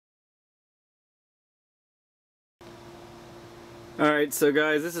Alright, so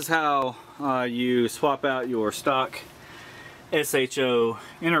guys, this is how you swap out your stock SHO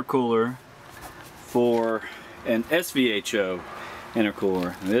intercooler for an SVHO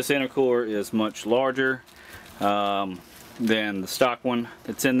intercooler. And this intercooler is much larger than the stock one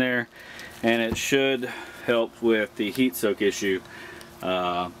that's in there, and it should help with the heat soak issue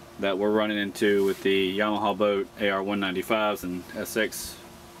that we're running into with the Yamaha boat AR195s and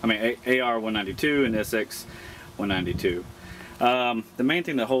AR192 and SX192. The main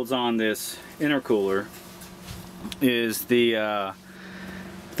thing that holds on this intercooler is the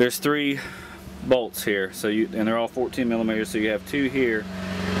there's 3 bolts here, and they're all 14 millimeters, so you have 2 here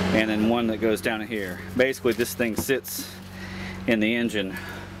and then 1 that goes down here. Basically this thing sits in the engine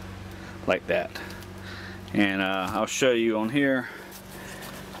like that, and I'll show you on here.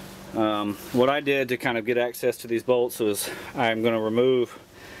 What I did to kind of get access to these bolts was I'm going to remove,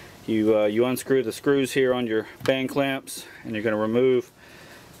 you unscrew the screws here on your band clamps, and you're going to remove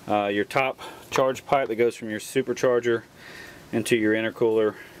your top charge pipe that goes from your supercharger into your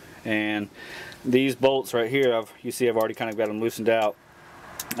intercooler. And these bolts right here, you see I've already kind of got them loosened out.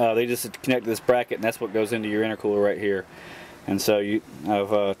 They just connect to this bracket, and that's what goes into your intercooler right here. And so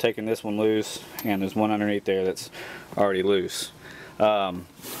I've taken this one loose, and there's one underneath there that's already loose.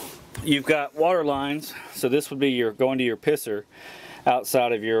 You've got water lines, so this would be going to your pisser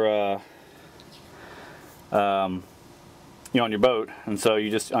outside of your on your boat, and so you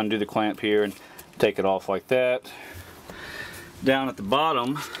just undo the clamp here and take it off like that. Down at the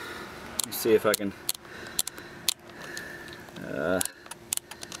bottom, let's see if I can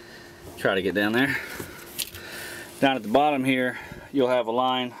try to get down there. Down at the bottom here, you'll have a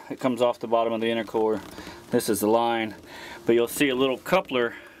line that comes off the bottom of the intercooler. This is the line, but you'll see a little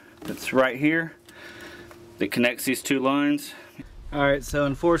coupler that's right here that connects these 2 lines. Alright, so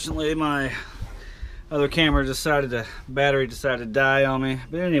unfortunately my other camera battery decided to die on me.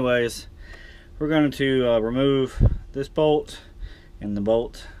 But anyways, we're going to remove this bolt and the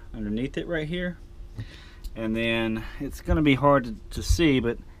bolt underneath it right here. And then it's going to be hard to see,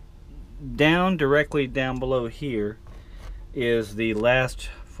 but directly down below here is the last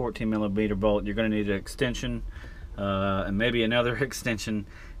 14 millimeter bolt. You're going to need an extension and maybe another extension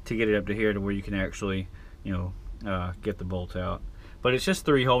to get it up to here to where you can actually, get the bolt out. But it's just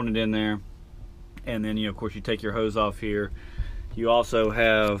 3 holding it in there. And then, of course, you take your hose off here. You also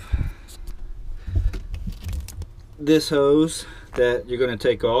have this hose that you're going to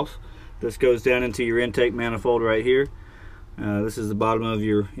take off. This goes down into your intake manifold right here. This is the bottom of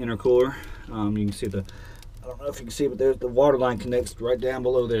your intercooler. You can see I don't know if you can see, but there's the water line connects right down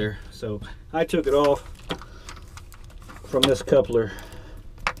below there. So I took it off from this coupler.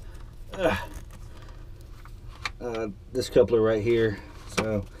 This coupler right here,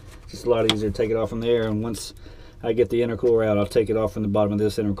 so it's just a lot easier to take it off from there. And once I get the intercooler out, I'll take it off from the bottom of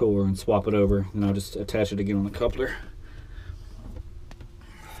this intercooler and swap it over, and I'll just attach it again on the coupler.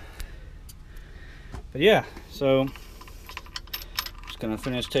 But yeah, so just gonna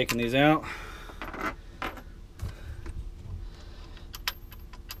finish taking these out.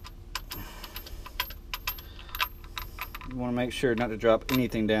 You want to make sure not to drop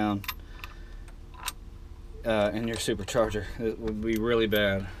anything down in your supercharger. It would be really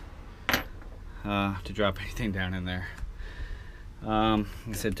bad to drop anything down in there. Like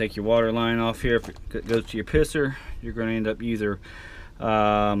I said, take your water line off here. If it goes to your pisser, you're going to end up you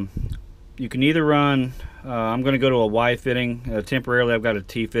can either run, I'm going to go to a Y fitting. Temporarily I've got a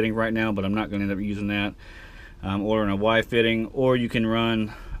T fitting right now, but I'm not going to end up using that. I'm ordering a Y fitting, or you can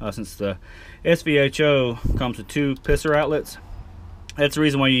run, since the SVHO comes with 2 pisser outlets, that's the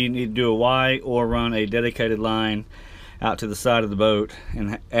reason why you need to do a Y, or run a dedicated line out to the side of the boat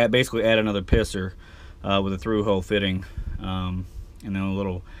and basically add another pisser with a through hole fitting, and then a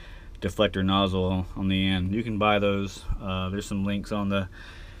little deflector nozzle on the end. You can buy those. There's some links on the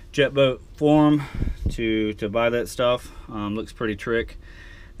Jet Boat forum to buy that stuff. Looks pretty trick.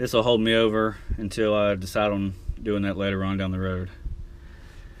 This will hold me over until I decide on doing that later on down the road.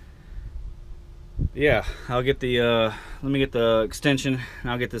 Yeah, I'll get the let me get the extension,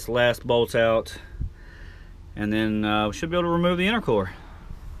 and I'll get this last bolt out, and then we should be able to remove the intercooler.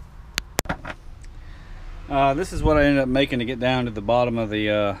 This is what I ended up making to get down to the bottom of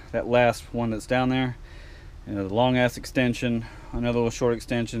the that last one that's down there. The long ass extension, another little short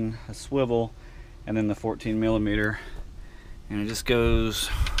extension, a swivel, and then the 14 millimeter. And it just goes,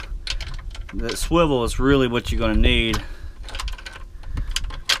 that swivel is really what you're going to need.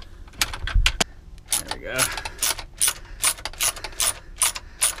 There we go.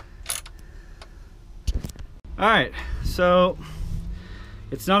 Alright, so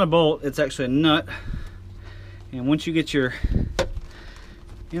it's not a bolt, it's actually a nut. And once you get your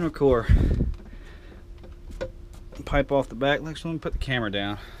intercooler pipe off the back. Let's let me put the camera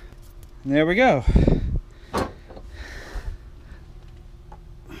down. And there we go.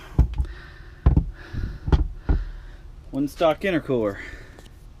 One stock intercooler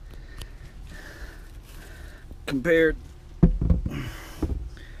compared to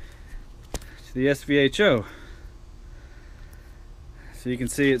the SVHO. So you can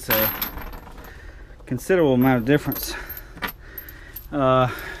see it's a considerable amount of difference.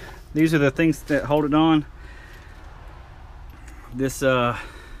 These are the things that hold it on. This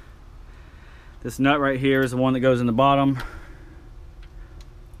this nut right here is the one that goes in the bottom,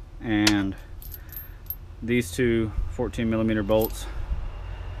 and these two 14mm bolts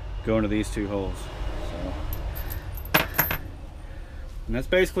go into these two holes. So, and that's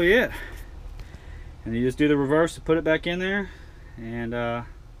basically it. And you just do the reverse to put it back in there and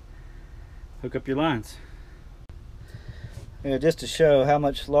hook up your lines. Yeah, just to show how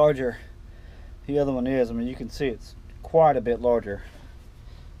much larger the other one is, I mean, you can see it's quite a bit larger.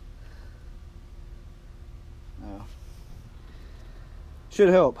 Should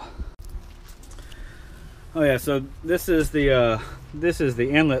help. Oh yeah, so this is the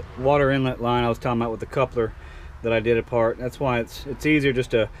inlet, water inlet line I was talking about with the coupler that I did apart. That's why it's easier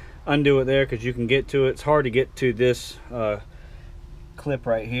just to undo it there, because you can get to it. It's hard to get to this clip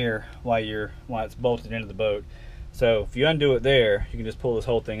right here while it's bolted into the boat. So if you undo it there, you can just pull this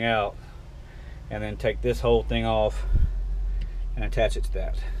whole thing out and then take this whole thing off and attach it to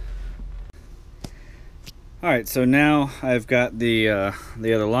that. Alright, so now I've got the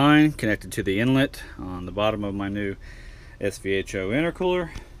other line connected to the inlet on the bottom of my new SVHO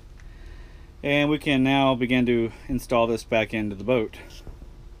intercooler, and we can now begin to install this back into the boat,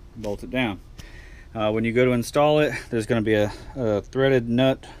 bolt it down. When you go to install it, there's going to be a threaded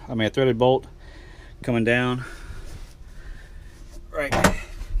bolt coming down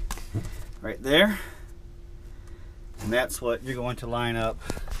right there, and that's what you're going to line up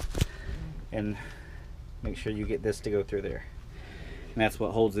and make sure you get this to go through there. And that's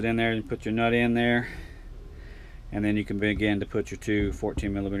what holds it in there. You put your nut in there, and then you can begin to put your two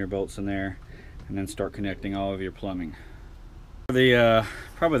 14mm bolts in there and then start connecting all of your plumbing. The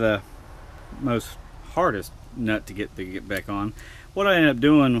probably the most hardest nut to get back on, what I ended up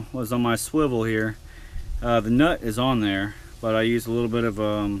doing was on my swivel here, the nut is on there, but I used a little bit of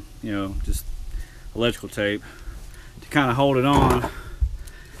you know, just electrical tape to kind of hold it on.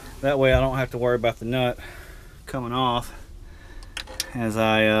 That way I don't have to worry about the nut coming off as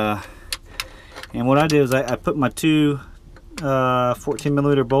and what I did is I put my two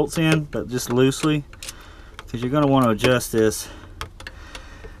 14mm bolts in, but just loosely, because you're going to want to adjust this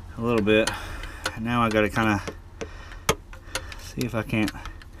a little bit. And now I got to kind of see if I can't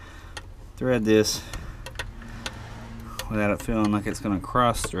thread this without it feeling like it's going to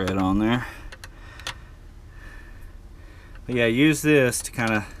cross thread on there. But yeah, use this to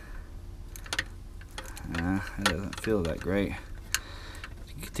kind of it doesn't feel that great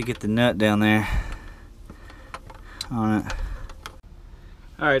to get the nut down there on it.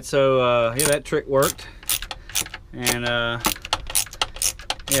 Alright, so yeah, that trick worked, and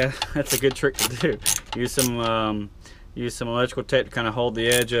yeah, that's a good trick to do. Use some electrical tape to kind of hold the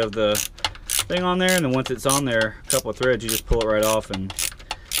edge of the thing on there, and then once it's on there, a couple of threads, you just pull it right off, and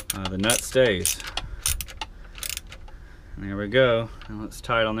the nut stays. And there we go. Now it's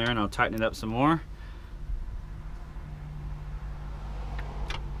tight on there, and I'll tighten it up some more.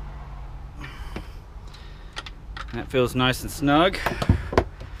 That feels nice and snug.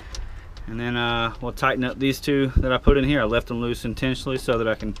 And then we'll tighten up these two that I put in here. I left them loose intentionally so that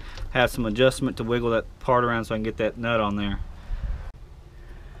I can have some adjustment to wiggle that part around so I can get that nut on there.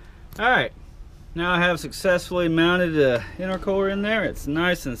 Alright, now I have successfully mounted the intercooler in there. It's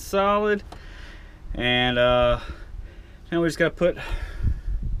nice and solid. And now we just got to put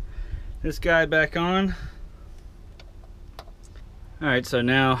this guy back on. Alright, so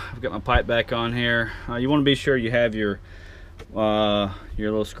now I've got my pipe back on here. You want to be sure you have your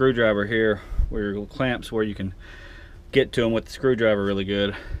little screwdriver here, where your little clamps, where you can get to them with the screwdriver really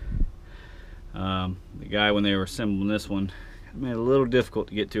good. The guy, when they were assembling this one, made it a little difficult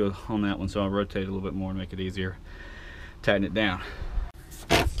to get to on that one, so I'll rotate it a little bit more to make it easier. Tighten it down.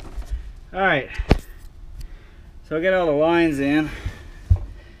 Alright, so I got all the lines in,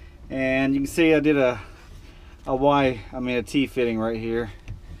 and you can see I did a T fitting right here.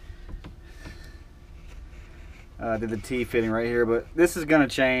 I did the T fitting right here, but this is going to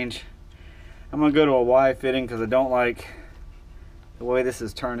change. I'm going to go to a Y fitting because I don't like the way this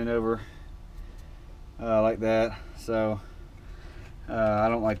is turning over like that. So I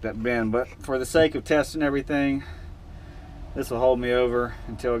don't like that bend, but for the sake of testing everything, This will hold me over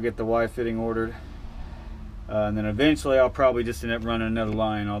until I get the Y fitting ordered. And then eventually I'll probably just end up running another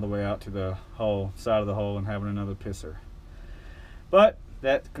line all the way out to the hull, side of the hull, and having another pisser. But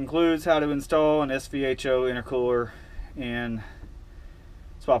that concludes how to install an SVHO intercooler and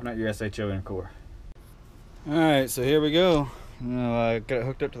swapping out your SHO intercooler. Alright, so here we go. I got it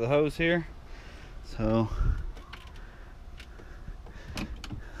hooked up to the hose here. So,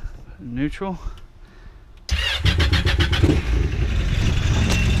 neutral.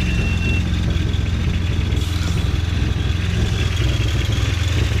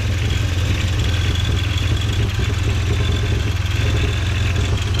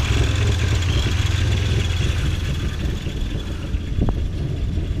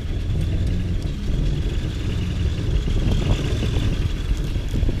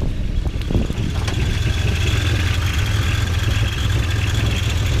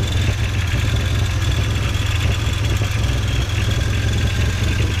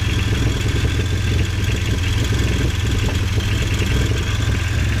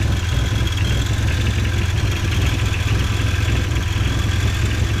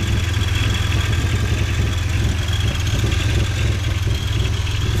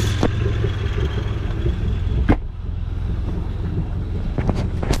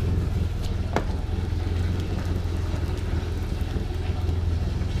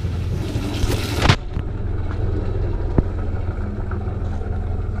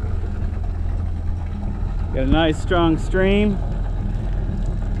 Got a nice strong stream.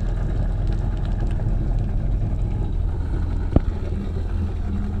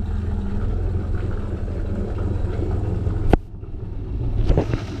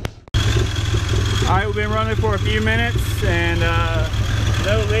 Alright, we've been running for a few minutes and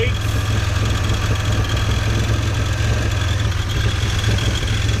no leaks.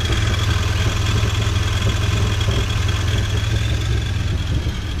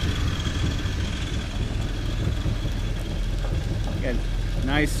 Got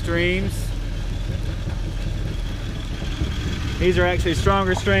nice streams. These are actually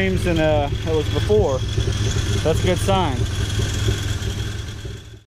stronger streams than it was before. That's a good sign.